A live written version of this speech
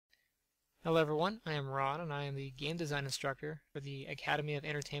Hello everyone, I am Rod and I am the game design instructor for the Academy of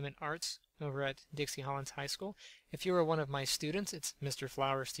Entertainment Arts over at Dixie Hollins High School. If you are one of my students, it's Mr.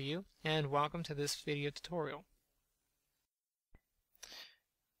 Flowers to you, and welcome to this video tutorial.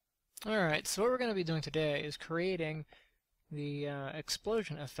 Alright, so what we're going to be doing today is creating the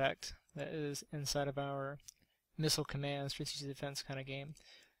explosion effect that is inside of our missile command strategic defense kind of game.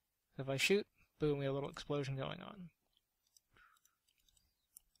 So if I shoot, boom, we have a little explosion going on.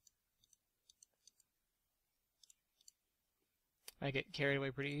 I get carried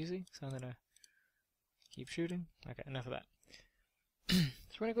away pretty easy, so I'm going to keep shooting. Okay, enough of that. So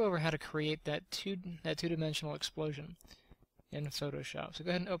we're going to go over how to create that two-dimensional explosion in Photoshop. So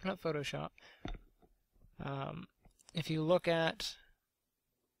go ahead and open up Photoshop. If you look at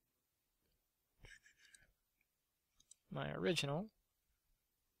my original,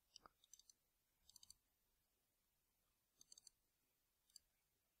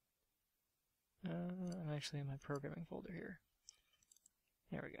 I'm actually in my programming folder here.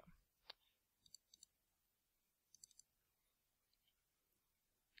 There we go.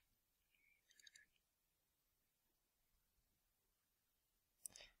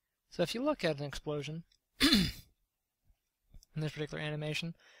 So if you look at an explosion in this particular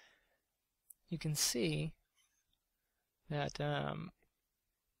animation, you can see that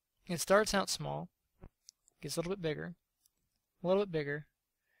it starts out small, gets a little bit bigger,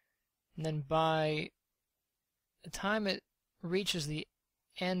 and then by the time it reaches the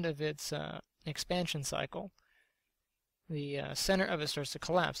end of its expansion cycle, the center of it starts to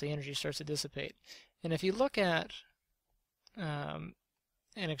collapse, the energy starts to dissipate. And if you look at an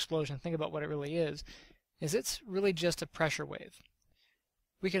explosion, think about what it really is it's really just a pressure wave.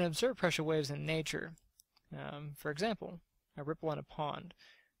 We can observe pressure waves in nature. For example, a ripple in a pond.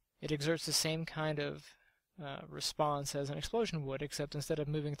 It exerts the same kind of response as an explosion would, except instead of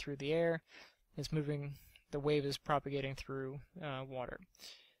moving through the air, the wave is propagating through water.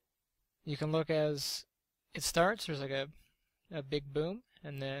 You can look as it starts, there's like a big boom,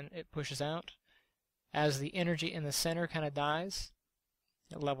 and then it pushes out. As the energy in the center kind of dies,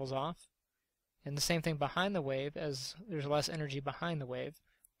 it levels off. And the same thing behind the wave, as there's less energy behind the wave,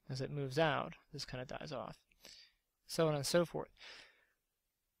 as it moves out, this kind of dies off. So on and so forth.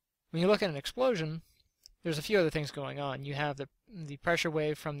 When you look at an explosion, there's a few other things going on. You have the pressure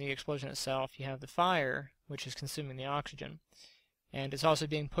wave from the explosion itself, you have the fire, which is consuming the oxygen, and it's also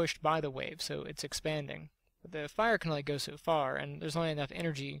being pushed by the wave, so it's expanding. But the fire can only go so far, and there's only enough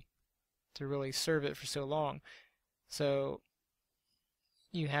energy to really serve it for so long. So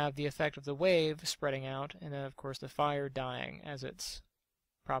you have the effect of the wave spreading out, and then of course the fire dying as it's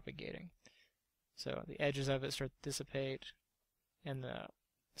propagating. So the edges of it start to dissipate, and the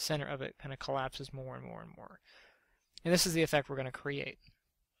center of it kind of collapses more and more and more. And this is the effect we're going to create.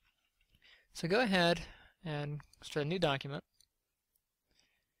 So go ahead and start a new document.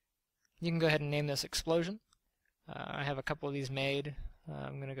 You can go ahead and name this explosion. I have a couple of these made.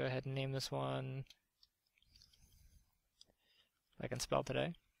 I'm going to go ahead and name this one I can spell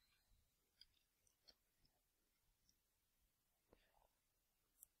today.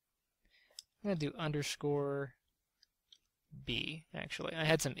 I'm going to do underscore B, actually. I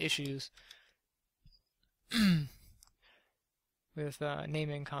had some issues with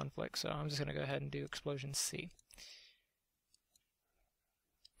naming conflicts, so I'm just going to go ahead and do explosion C.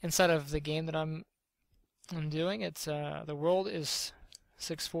 Inside of the game that I'm doing, it's the world is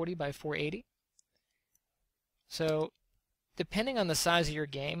 640 by 480. So depending on the size of your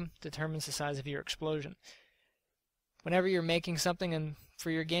game determines the size of your explosion. Whenever you're making something, and for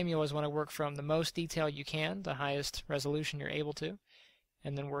your game you always want to work from the most detail you can, the highest resolution you're able to,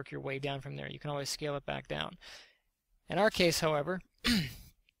 and then work your way down from there. You can always scale it back down. In our case, however,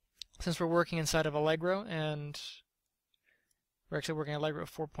 since we're working inside of Allegro, and we're actually working Allegro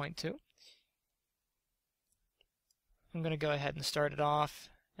 4.2, I'm going to go ahead and start it off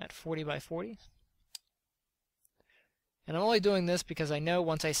at 40 by 40. And I'm only doing this because I know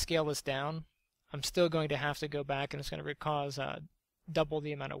once I scale this down, I'm still going to have to go back, and it's going to cause double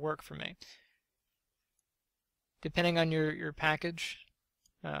the amount of work for me. Depending on your package,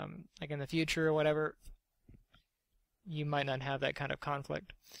 like in the future or whatever, you might not have that kind of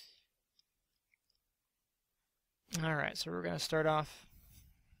conflict. Alright, so we're going to start off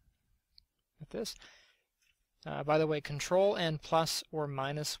with this. By the way, Control and plus or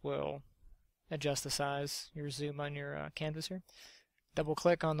minus will adjust the size, your zoom on your canvas here. Double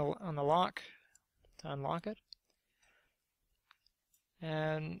click on the lock to unlock it.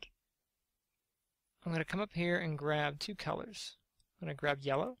 And I'm going to come up here and grab two colors. I'm going to grab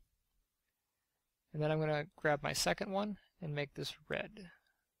yellow, and then I'm going to grab my second one and make this red.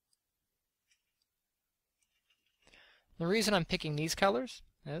 The reason I'm picking these colors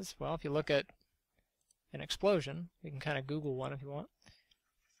is, well, if you look at an explosion, you can kind of Google one if you want.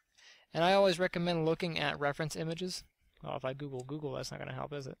 And I always recommend looking at reference images. Well, if I Google, that's not going to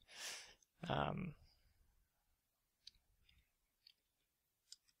help, is it? Alright.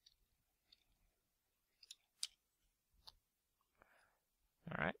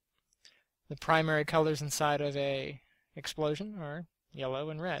 The primary colors inside of a explosion are yellow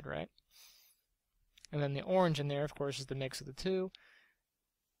and red, right? And then the orange in there, of course, is the mix of the two.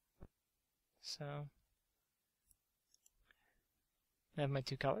 So I have my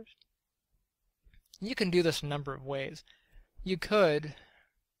two colors. You can do this a number of ways. You could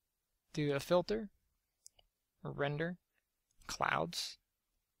do a filter, a render, clouds.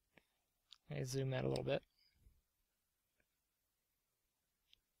 Let me zoom out a little bit.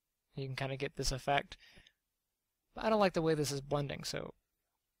 You can kind of get this effect. But I don't like the way this is blending, so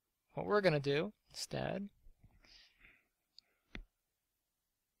what we're going to do instead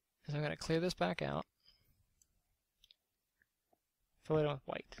is I'm going to clear this back out, fill it in with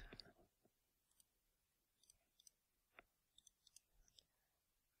white.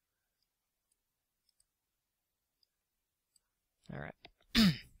 Alright.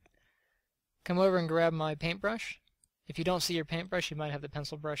 Come over and grab my paintbrush. If you don't see your paintbrush, you might have the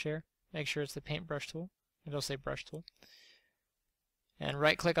pencil brush here. Make sure it's the paintbrush tool. It'll say brush tool. And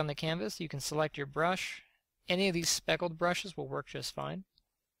right click on the canvas. You can select your brush. Any of these speckled brushes will work just fine.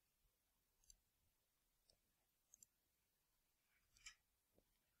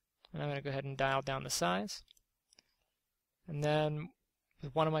 And I'm going to go ahead and dial down the size. And then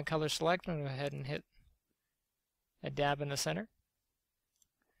with one of my colors selected, I'm going to go ahead and hit a dab in the center.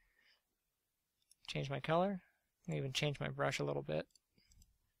 Change my color. I can even change my brush a little bit.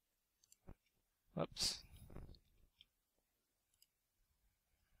 Whoops.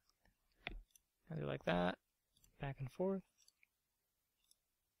 I'll do like that, back and forth.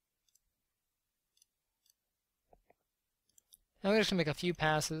 I'm just going to make a few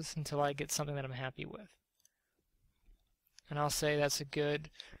passes until I get something that I'm happy with. And I'll say that's a good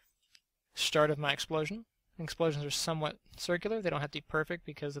start of my explosion. Explosions are somewhat circular. They don't have to be perfect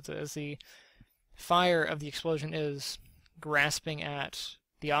because as the fire of the explosion is grasping at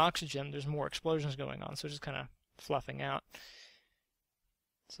the oxygen, there's more explosions going on, so it's just kind of fluffing out.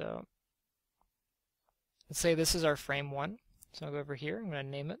 So let's say this is our frame 1. So I'll go over here, I'm going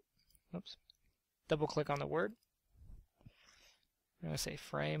to name it. Oops. Double click on the word. I'm going to say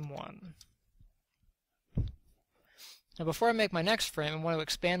frame 1. Now before I make my next frame, I want to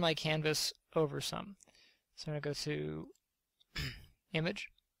expand my canvas over some. So I'm going to go to Image,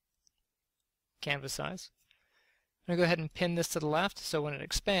 Canvas Size. I'm going to go ahead and pin this to the left, so when it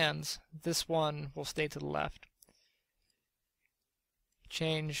expands, this one will stay to the left.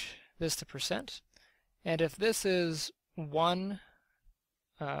 Change this to %. And if this is one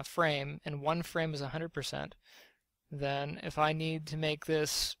frame, and one frame is 100%, then if I need to make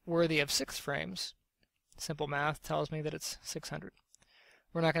this worthy of 6 frames, simple math tells me that it's 600.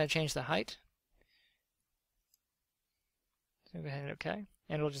 We're not going to change the height. So go ahead and hit OK,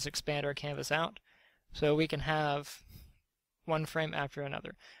 and it'll just expand our canvas out so we can have one frame after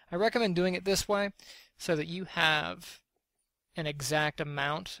another. I recommend doing it this way so that you have an exact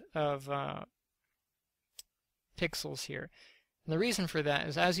amount of pixels here. And the reason for that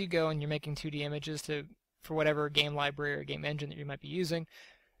is as you go and you're making 2D images for whatever game library or game engine that you might be using,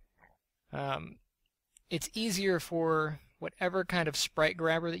 it's easier for whatever kind of sprite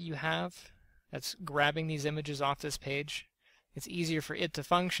grabber that you have that's grabbing these images off this page. It's easier for it to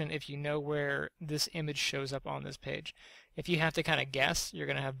function if you know where this image shows up on this page. If you have to kind of guess, you're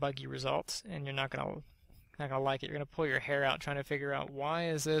going to have buggy results, and you're not going to like it. You're going to pull your hair out trying to figure out why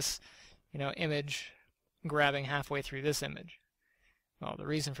is this, image grabbing halfway through this image. Well, the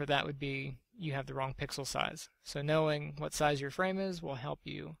reason for that would be you have the wrong pixel size. So knowing what size your frame is will help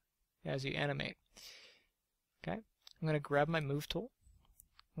you as you animate. Okay, I'm going to grab my Move tool.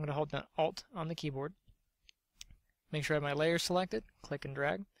 I'm going to hold down Alt on the keyboard. Make sure I have my layer selected, click and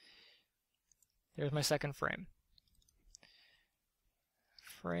drag. There's my second frame.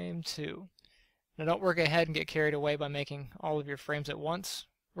 Frame 2. Now don't work ahead and get carried away by making all of your frames at once.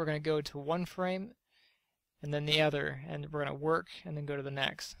 We're going to go to one frame and then the other, and we're going to work and then go to the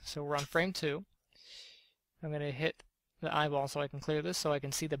next. So we're on frame 2. I'm going to hit the eyeball so I can clear this so I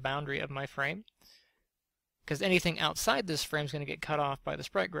can see the boundary of my frame, because anything outside this frame is going to get cut off by the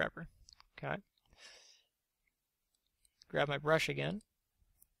sprite grabber. Okay. Grab my brush again,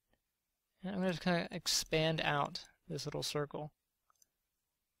 and I'm going to just kind of expand out this little circle.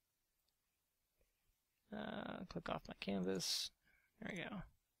 Click off my canvas. There we go.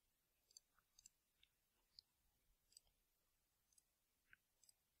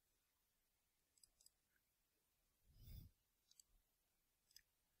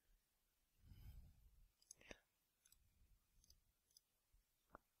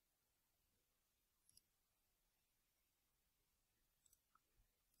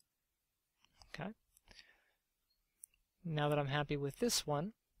 Okay. Now that I'm happy with this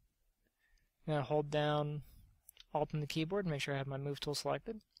one, I'm going to hold down Alt on the keyboard and make sure I have my move tool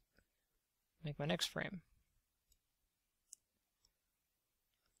selected. Make my next frame.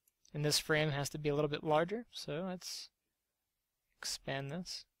 And this frame has to be a little bit larger, so let's expand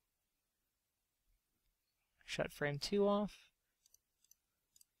this. Shut frame 2 off.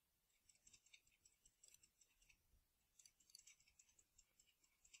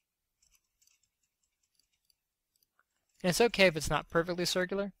 And it's okay if it's not perfectly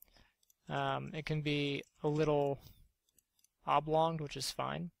circular. It can be a little oblonged, which is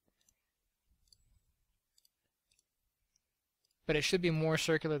fine. But it should be more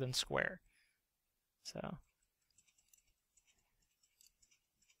circular than square. So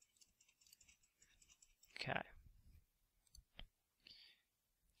okay.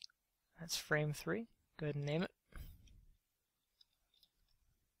 That's frame 3. Go ahead and name it.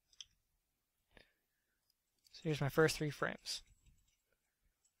 So here's my first 3 frames.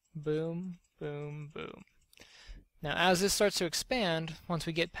 Boom, boom, boom. Now as this starts to expand, once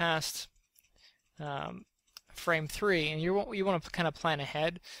we get past frame 3, and you want to kind of plan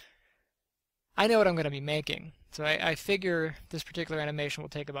ahead, I know what I'm going to be making. So I figure this particular animation will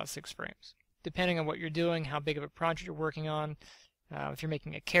take about 6 frames. Depending on what you're doing, how big of a project you're working on, if you're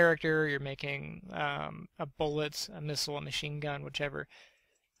making a character, you're making a bullet, a missile, a machine gun, whichever.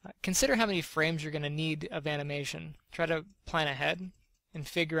 Consider how many frames you're going to need of animation. Try to plan ahead and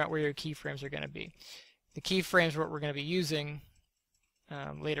figure out where your keyframes are going to be. The keyframes are what we're going to be using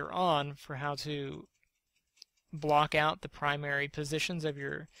later on for how to block out the primary positions of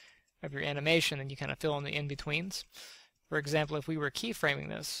your animation, and you kind of fill in the in-betweens. For example, if we were keyframing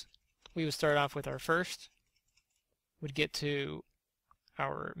this, we would start off with our first, would get to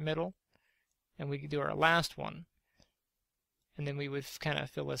our middle, and we could do our last one, and then we would kind of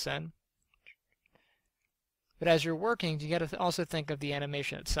fill this in. But as you're working, you got to also think of the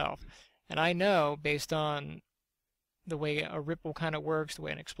animation itself. And I know, based on the way a ripple kind of works, the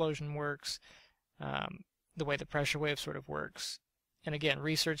way an explosion works, the way the pressure wave sort of works. And again,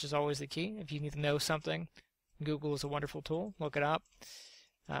 research is always the key. If you need to know something, Google is a wonderful tool. Look it up.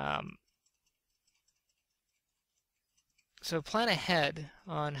 So plan ahead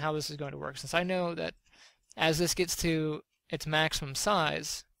on how this is going to work. Since I know that as this gets to its maximum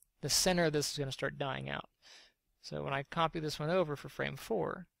size, the center of this is going to start dying out. So when I copy this one over for frame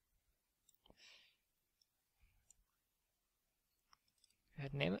 4, go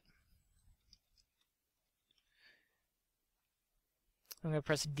ahead and name it. I'm going to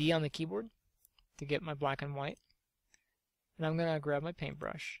press D on the keyboard to get my black and white. And I'm going to grab my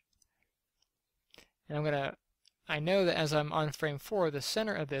paintbrush. And I know that as I'm on frame 4, the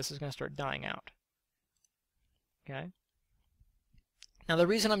center of this is going to start dying out. Okay? Now the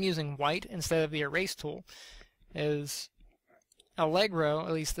reason I'm using white instead of the erase tool is Allegro,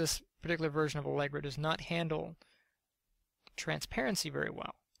 at least this particular version of Allegro, does not handle transparency very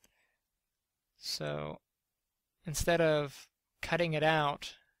well. So instead of cutting it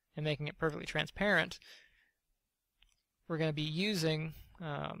out and making it perfectly transparent, we're going to be using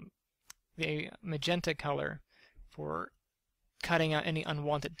the magenta color for cutting out any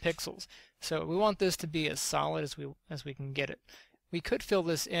unwanted pixels. So we want this to be as solid as we can get it. We could fill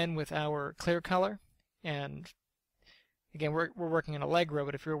this in with our clear color, and again, we're working in Allegro,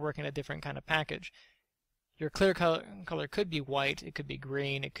 but if you're working a different kind of package, your clear color could be white, it could be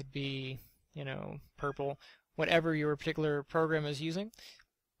green, it could be, purple, whatever your particular program is using.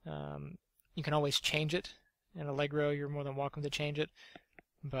 You can always change it. In Allegro, you're more than welcome to change it,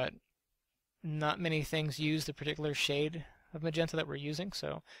 but not many things use the particular shade of magenta that we're using,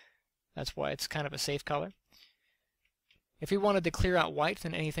 so that's why it's kind of a safe color. If we wanted to clear out white,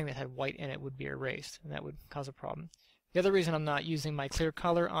 then anything that had white in it would be erased, and that would cause a problem. The other reason I'm not using my clear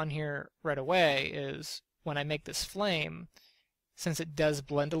color on here right away is when I make this flame, since it does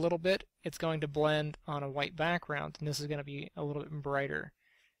blend a little bit, it's going to blend on a white background, and this is going to be a little bit brighter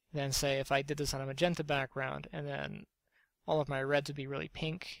than, say, if I did this on a magenta background, and then all of my reds would be really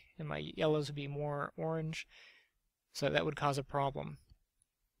pink, and my yellows would be more orange. So that would cause a problem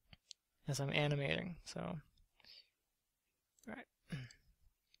as I'm animating. So, all right.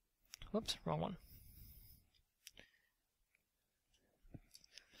 Whoops, wrong one.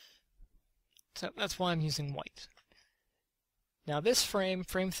 So that's why I'm using white. Now this frame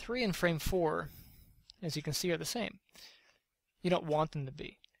 3 and frame 4, as you can see, are the same. You don't want them to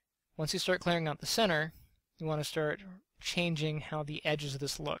be. Once you start clearing out the center, you want to start changing how the edges of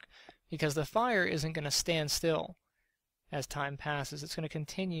this look, because the fire isn't going to stand still as time passes. It's going to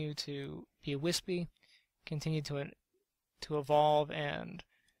continue to be wispy, continue to evolve and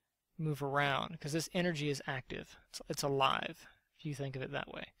move around because this energy is active. It's alive, if you think of it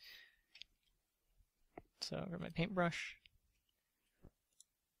that way. So I'll grab my paintbrush,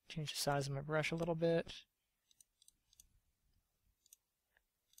 change the size of my brush a little bit.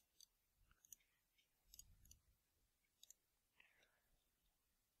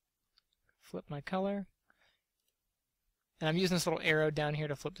 Flip my color. And I'm using this little arrow down here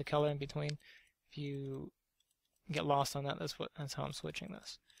to flip the color in between. If you get lost on that, that's how I'm switching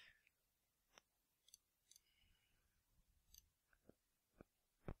this.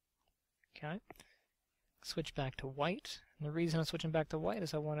 Okay. Switch back to white. And the reason I'm switching back to white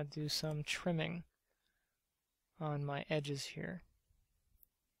is I want to do some trimming on my edges here.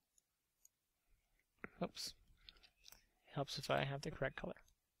 Oops. Helps if I have the correct color.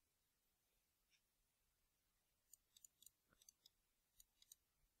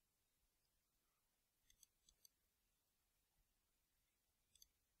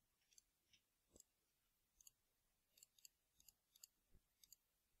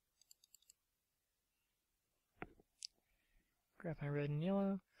 Grab my red and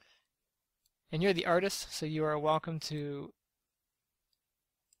yellow. And you're the artist, so you are welcome to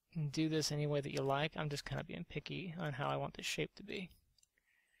do this any way that you like. I'm just kind of being picky on how I want the shape to be.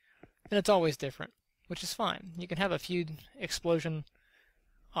 And it's always different, which is fine. You can have a few explosion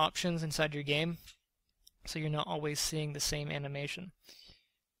options inside your game, so you're not always seeing the same animation.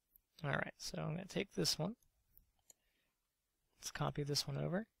 Alright, so I'm going to take this one. Let's copy this one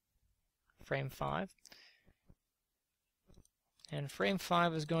over. Frame 5. And frame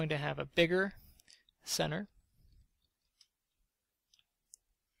 5 is going to have a bigger center.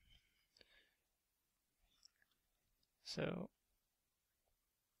 So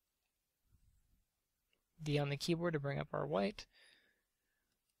D on the keyboard to bring up our white.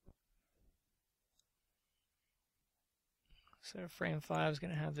 So frame 5 is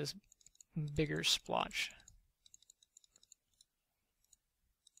going to have this bigger splotch.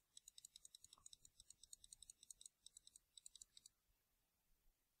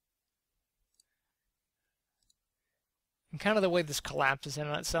 And kind of the way this collapses in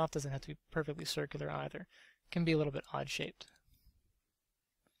on itself doesn't have to be perfectly circular either. It can be a little bit odd shaped.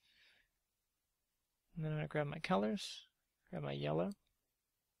 And then I'm going to grab my colors, grab my yellow,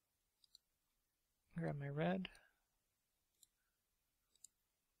 grab my red,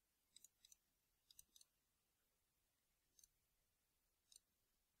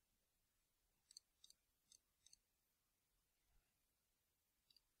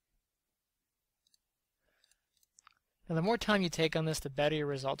 now the more time you take on this, the better your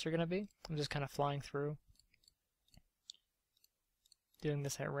results are going to be. I'm just kind of flying through, doing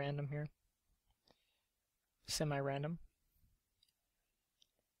this at random here, semi-random.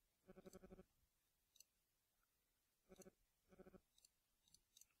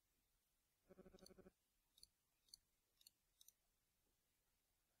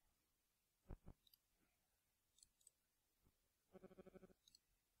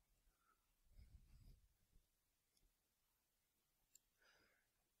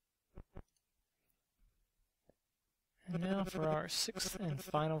 And now for our 6th and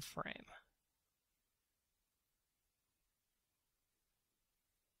final frame.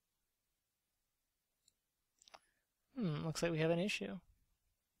 Looks like we have an issue.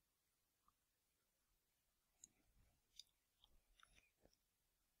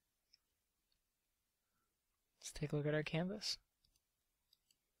 Let's take a look at our canvas.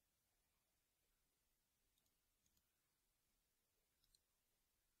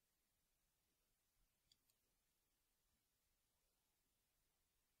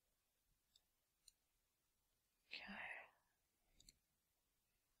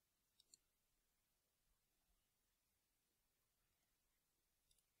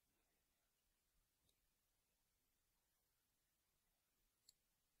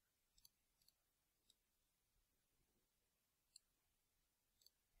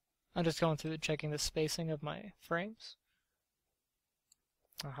 I'm just going through checking the spacing of my frames.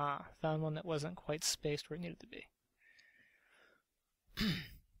 Aha, found one that wasn't quite spaced where it needed to be.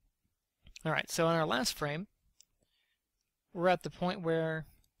 Alright, so in our last frame, we're at the point where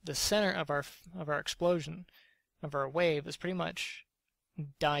the center of our explosion, of our wave, is pretty much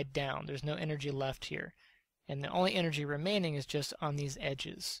died down. There's no energy left here. And the only energy remaining is just on these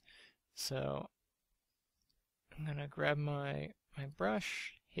edges. So I'm going to grab my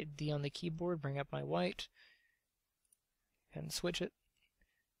brush, hit D on the keyboard, bring up my white, and switch it.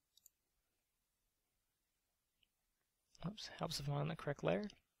 Oops, helps if I'm on the correct layer.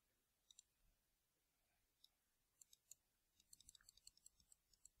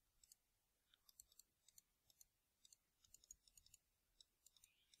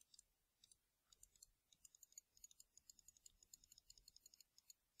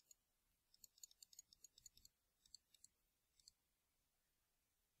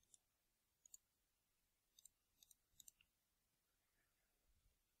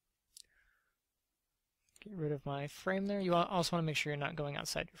 Get rid of my frame there. You also want to make sure you're not going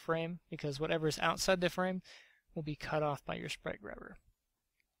outside your frame, because whatever is outside the frame will be cut off by your sprite grabber.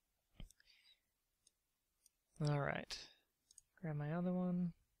 Alright, grab my other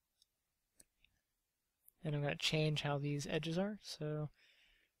one. And I'm going to change how these edges are. So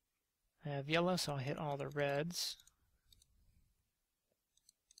I have yellow, so I'll hit all the reds.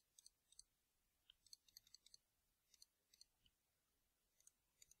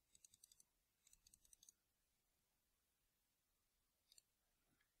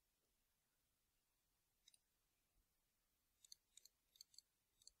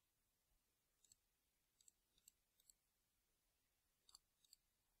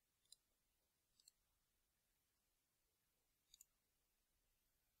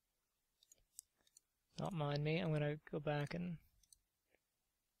 Don't mind me, I'm going to go back and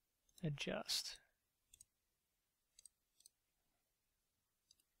adjust.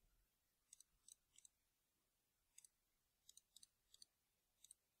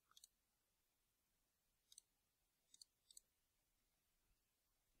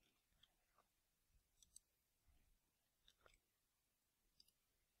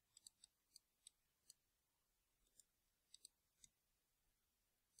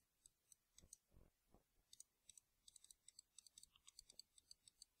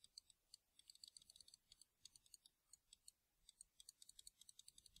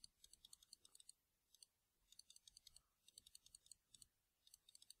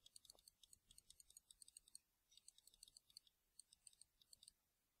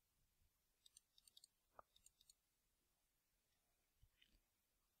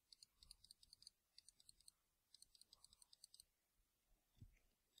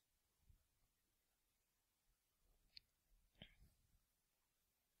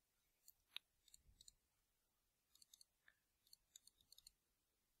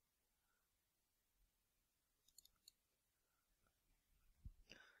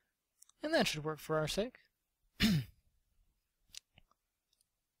 And that should work for our sake.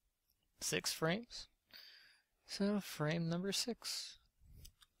 6 frames. So frame number 6.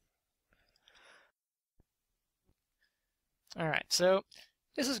 Alright, so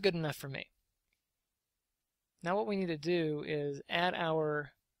this is good enough for me. Now what we need to do is add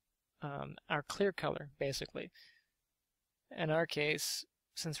our clear color, basically. In our case,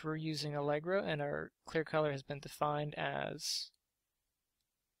 since we're using Allegro and our clear color has been defined as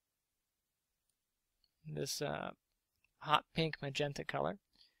this hot pink magenta color,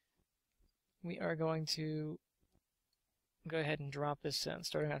 we are going to go ahead and drop this in,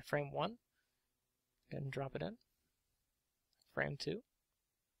 starting on frame 1. Go ahead and drop it in. Frame 2.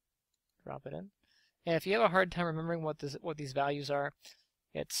 Drop it in. And if you have a hard time remembering what these values are,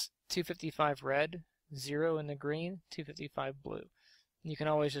 it's 255 red, 0 in the green, 255 blue. And you can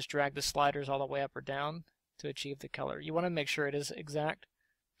always just drag the sliders all the way up or down to achieve the color. You want to make sure it is exact,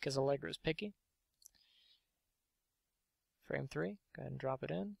 because Allegro is picky. Frame 3, go ahead and drop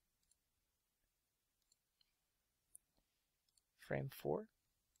it in. Frame 4.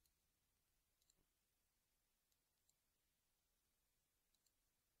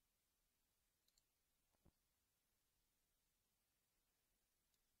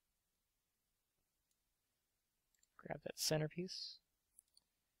 Grab that centerpiece.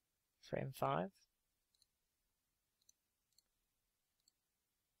 Frame 5.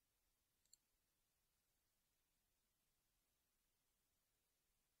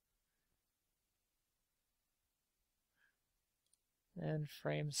 And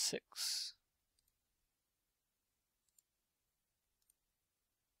frame 6.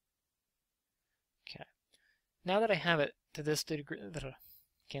 Okay. Now that I have it to this degree,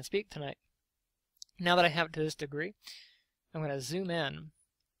 can't speak tonight. Now that I have it to this degree, I'm going to zoom in,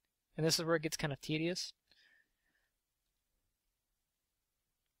 and this is where it gets kind of tedious.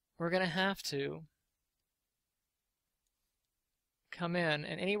 We're going to have to come in,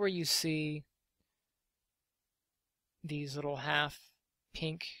 and anywhere you see these little half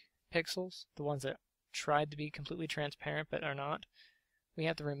pink pixels, the ones that tried to be completely transparent but are not, we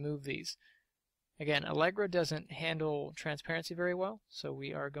have to remove these. Again, Allegro doesn't handle transparency very well, so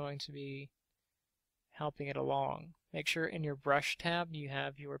we are going to be helping it along. Make sure in your brush tab you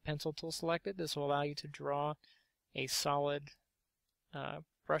have your pencil tool selected. This will allow you to draw a solid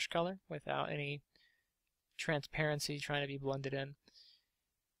brush color without any transparency trying to be blended in.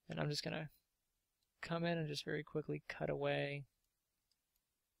 And I'm just going to come in and just very quickly cut away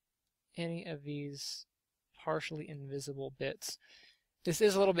any of these partially invisible bits. This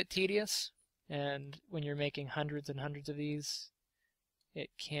is a little bit tedious, and when you're making hundreds and hundreds of these, it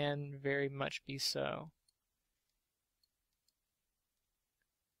can very much be so.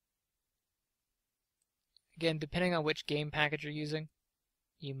 Again, depending on which game package you're using,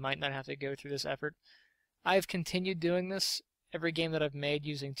 you might not have to go through this effort. I've continued doing this. Every game that I've made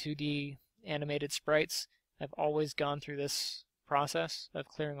using 2D animated sprites, I've always gone through this process of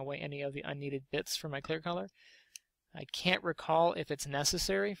clearing away any of the unneeded bits from my clear color. I can't recall if it's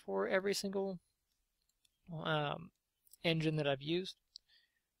necessary for every single engine that I've used.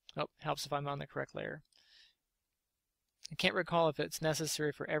 Oh, helps if I'm on the correct layer. I can't recall if it's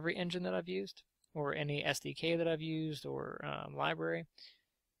necessary for every engine that I've used, or any SDK that I've used, or library.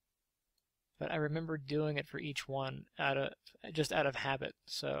 But I remember doing it for each one just out of habit.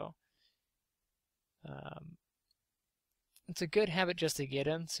 So it's a good habit just to get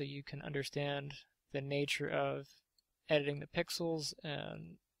in, so you can understand the nature of editing the pixels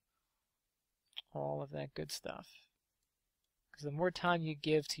and all of that good stuff. Because the more time you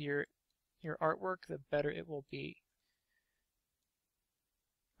give to your artwork, the better it will be.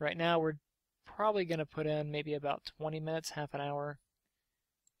 Right now we're probably going to put in maybe about 20 minutes, half an hour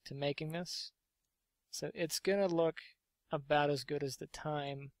to making this. So it's going to look about as good as the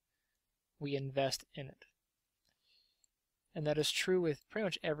time we invest in it. And that is true with pretty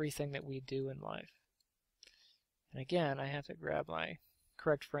much everything that we do in life. And again, I have to grab my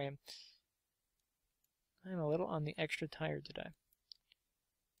correct frame. I'm a little on the extra tired today.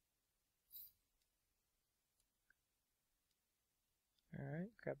 Alright,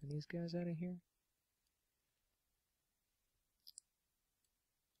 grabbing these guys out of here.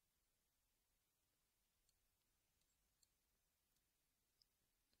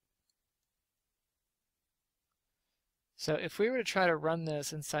 So if we were to try to run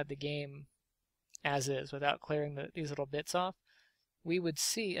this inside the game as is, without clearing these little bits off, we would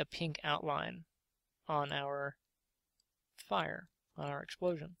see a pink outline on our fire, on our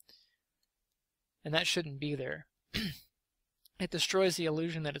explosion. And that shouldn't be there. It destroys the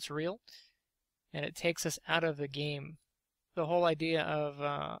illusion that it's real, and it takes us out of the game. The whole idea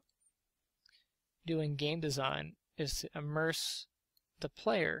of doing game design is to immerse the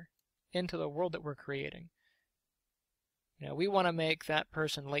player into the world that we're creating. You know, we want to make that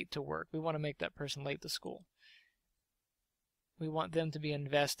person late to work. We want to make that person late to school. We want them to be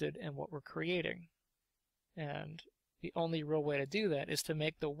invested in what we're creating. And the only real way to do that is to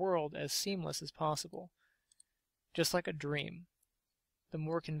make the world as seamless as possible. Just like a dream. The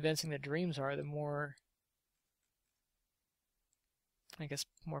more convincing the dreams are, the more, I guess,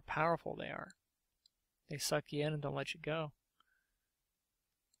 more powerful they are. They suck you in and don't let you go.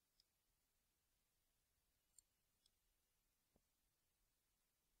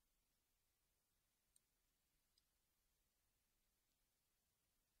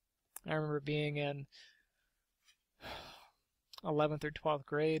 I remember being in 11th or 12th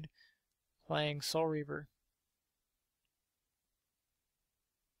grade playing Soul Reaver.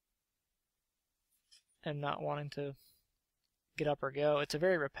 And not wanting to get up or go. It's a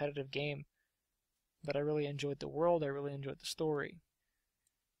very repetitive game, but I really enjoyed the world, I really enjoyed the story.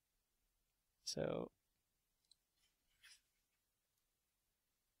 So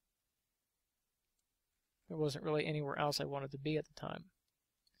there wasn't really anywhere else I wanted to be at the time.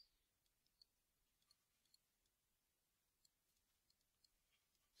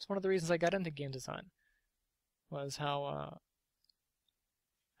 It's one of the reasons I got into game design, was how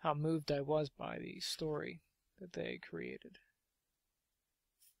moved I was by the story that they created.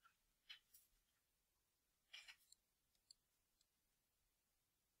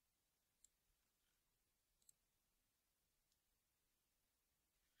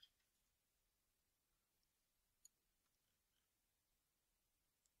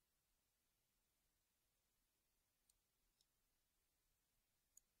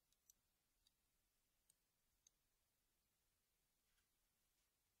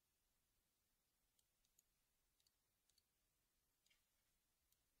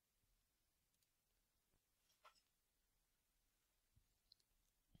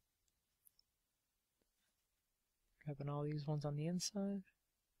 Grabbing all these ones on the inside.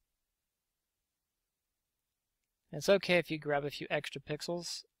 And it's okay if you grab a few extra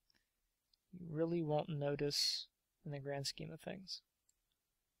pixels. You really won't notice in the grand scheme of things.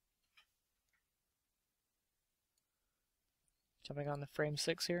 Jumping on the frame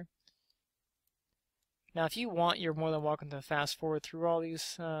 6 here. Now if you want, you're more than welcome to fast forward through all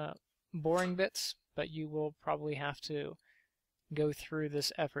these boring bits, but you will probably have to go through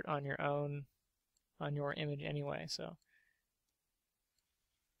this effort on your own, on your image anyway. So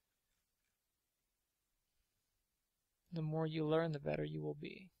the more you learn, the better you will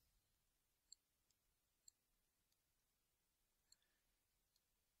be.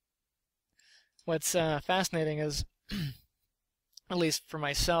 What's fascinating is, at least for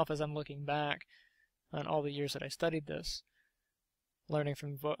myself as I'm looking back, on all the years that I studied this, learning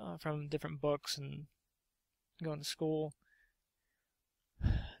from different books and going to school.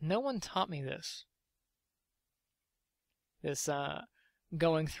 No one taught me this. This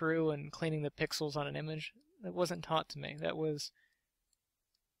going through and cleaning the pixels on an image. That wasn't taught to me. That was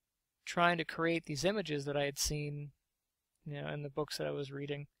trying to create these images that I had seen, in the books that I was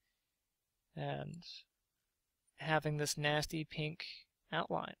reading, and having this nasty pink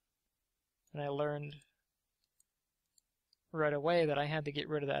outline. And I learned right away that I had to get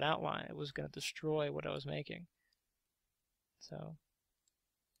rid of that outline. It was going to destroy what I was making. So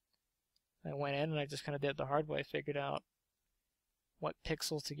I went in and I just kind of did it the hard way, figured out what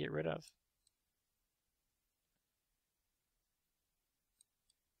pixels to get rid of.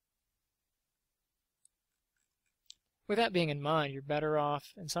 With that being in mind, you're better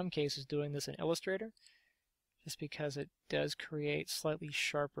off, in some cases, doing this in Illustrator, just because it does create slightly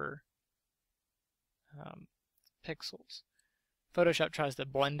sharper pixels. Photoshop tries to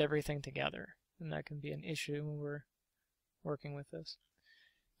blend everything together, and that can be an issue when we're working with this.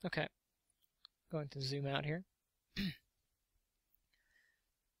 Okay, going to zoom out here.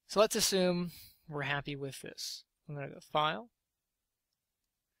 So let's assume we're happy with this. I'm going to go File,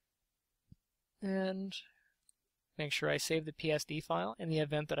 and make sure I save the PSD file. In the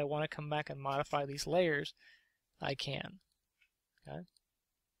event that I want to come back and modify these layers, I can. Okay.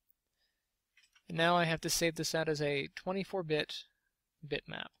 And now I have to save this out as a 24-bit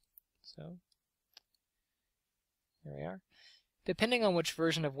bitmap. So here we are. Depending on which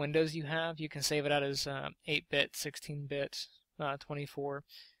version of Windows you have, you can save it out as 8-bit, 16-bit, 24.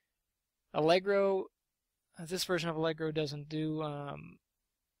 Allegro, this version of Allegro doesn't do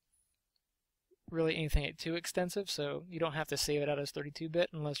really anything too extensive, so you don't have to save it out as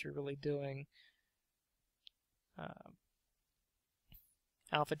 32-bit unless you're really doing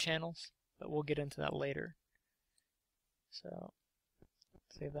alpha channels, but we'll get into that later. So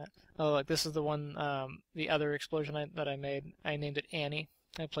save that. Oh, look, this is the one, the other explosion that I made. I named it Annie.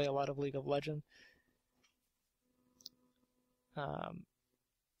 I play a lot of League of Legends.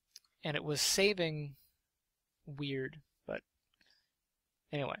 And it was saving weird, but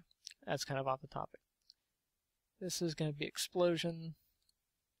anyway, that's kind of off the topic. This is going to be explosion.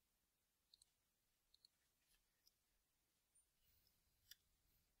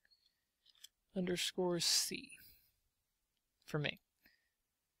 _C for me.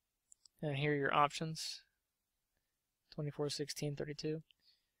 And here are your options: 24, 16, 32.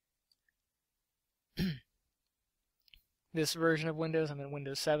 This version of Windows, I'm in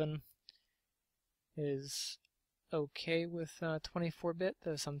Windows 7, is okay with 24-bit,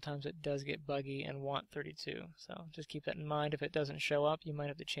 though sometimes it does get buggy and want 32. So just keep that in mind. If it doesn't show up, you might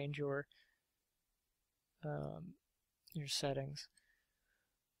have to change your settings.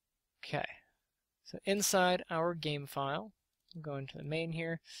 Okay, so inside our game file, I'm going to the main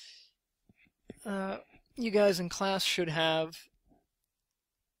here. You guys in class should have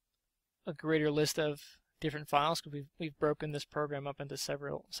a greater list of different files, because we've broken this program up into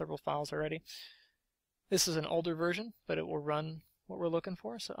several files already. This is an older version, but it will run what we're looking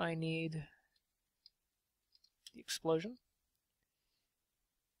for. So I need the explosion,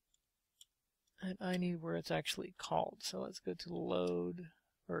 and I need where it's actually called. So let's go to load,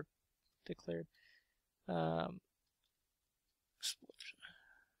 or declared explosion.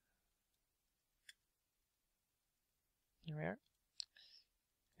 Here we are.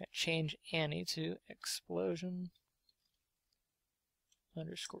 Change Annie to explosion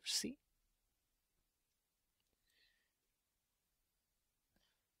 _C.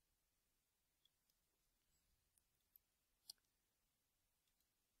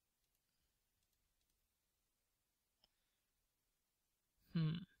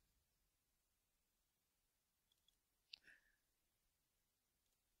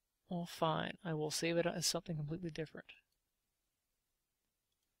 Well, fine. I will save it as something completely different.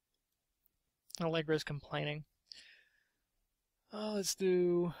 Allegro's complaining. Oh, let's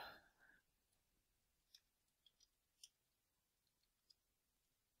do...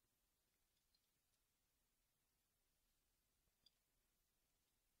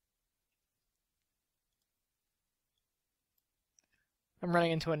 I'm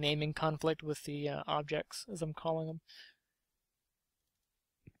running into a naming conflict with the objects, as I'm calling them.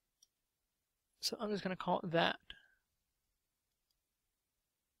 So I'm just going to call it that.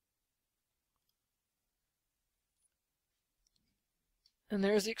 And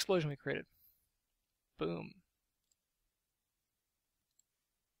there's the explosion we created. Boom.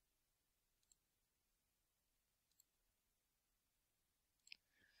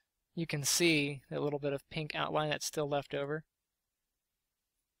 You can see that little bit of pink outline that's still left over.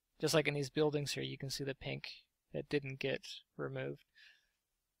 Just like in these buildings here, you can see the pink that didn't get removed.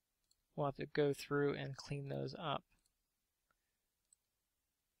 We'll have to go through and clean those up.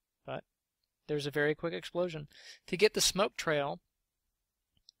 But there's a very quick explosion. To get the smoke trail,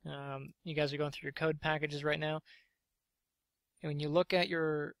 you guys are going through your code packages right now, and when you look at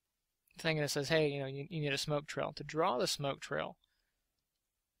your thing and it says, hey, you need a smoke trail. To draw the smoke trail,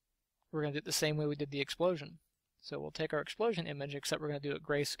 we're going to do it the same way we did the explosion. So we'll take our explosion image, except we're going to do it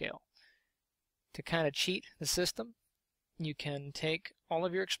grayscale. To kind of cheat the system, you can take all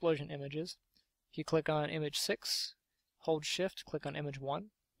of your explosion images. If you click on image 6, hold shift, click on image 1,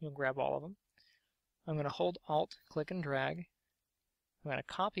 you'll grab all of them. I'm going to hold alt, click and drag. I'm going to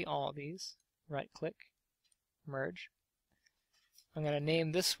copy all of these, right click, merge. I'm going to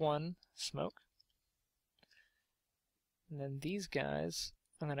name this one smoke. And then these guys,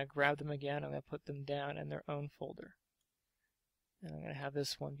 I'm going to grab them again, I'm going to put them down in their own folder. And I'm going to have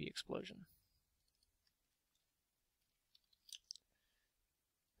this one be explosion.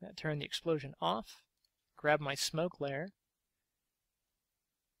 I'm going to turn the explosion off, grab my smoke layer,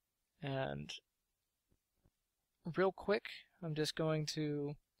 and real quick, I'm just going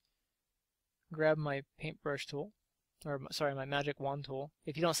to grab my paintbrush tool, or sorry, my magic wand tool.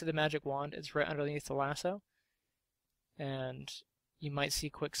 If you don't see the magic wand, it's right underneath the lasso, and you might see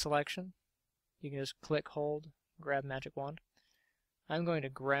quick selection. You can just click, hold, grab magic wand. I'm going to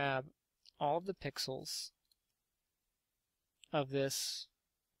grab all of the pixels of this,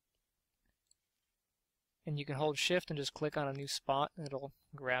 and you can hold shift and just click on a new spot and it'll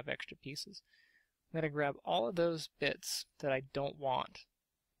grab extra pieces. I'm going to grab all of those bits that I don't want,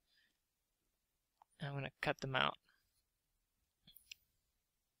 and I'm going to cut them out.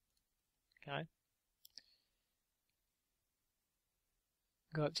 Okay.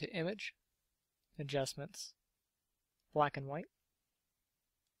 Go up to Image, Adjustments, Black and White.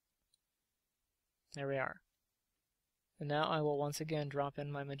 There we are. And now I will once again drop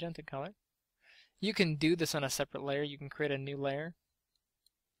in my magenta color. You can do this on a separate layer. You can create a new layer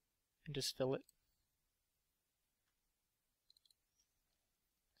and just fill it.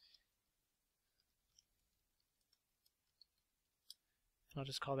 I'll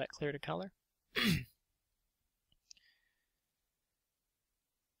just call that clear to color.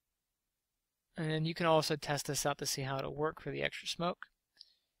 And then you can also test this out to see how it'll work for the extra smoke.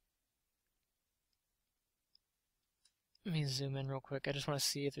 Let me zoom in real quick. I just want to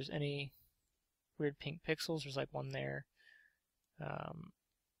see if there's any weird pink pixels. There's like one there. But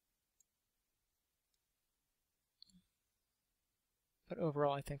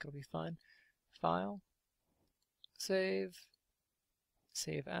overall, I think it'll be fine. File, save,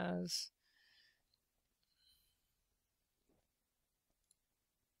 save as.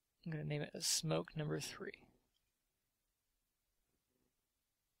 I'm going to name it as smoke number 3.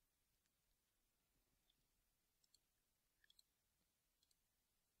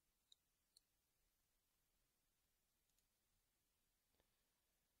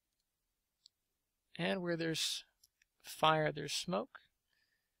 And where there's fire, there's smoke.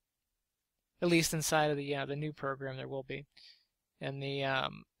 At least inside of the new program, there will be. And the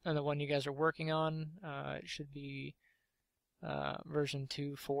one you guys are working on, it should be version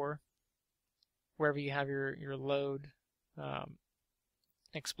 2.4. Wherever you have your load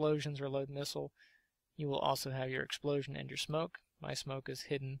explosions or load missile, you will also have your explosion and your smoke. My smoke is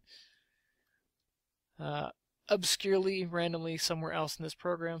hidden obscurely, randomly somewhere else in this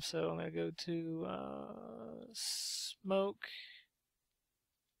program, so I'm going to go to smoke.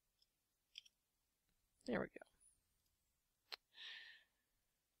 There we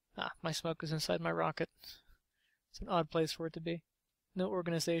go. My smoke is inside my rocket. It's an odd place for it to be. No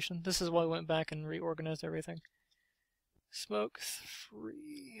organization. This is why I went back and reorganized everything. Smoke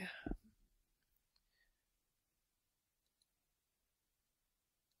 3.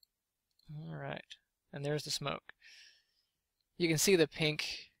 Alright. And there's the smoke. You can see the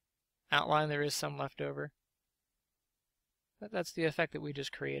pink outline. There is some left over. But that's the effect that we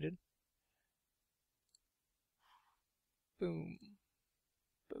just created. Boom.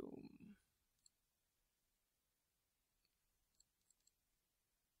 Boom.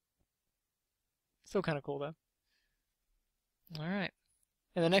 Still kind of cool though. Alright.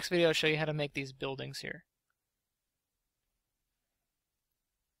 In the next video I'll show you how to make these buildings here.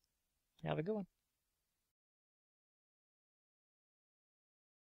 Have a good one.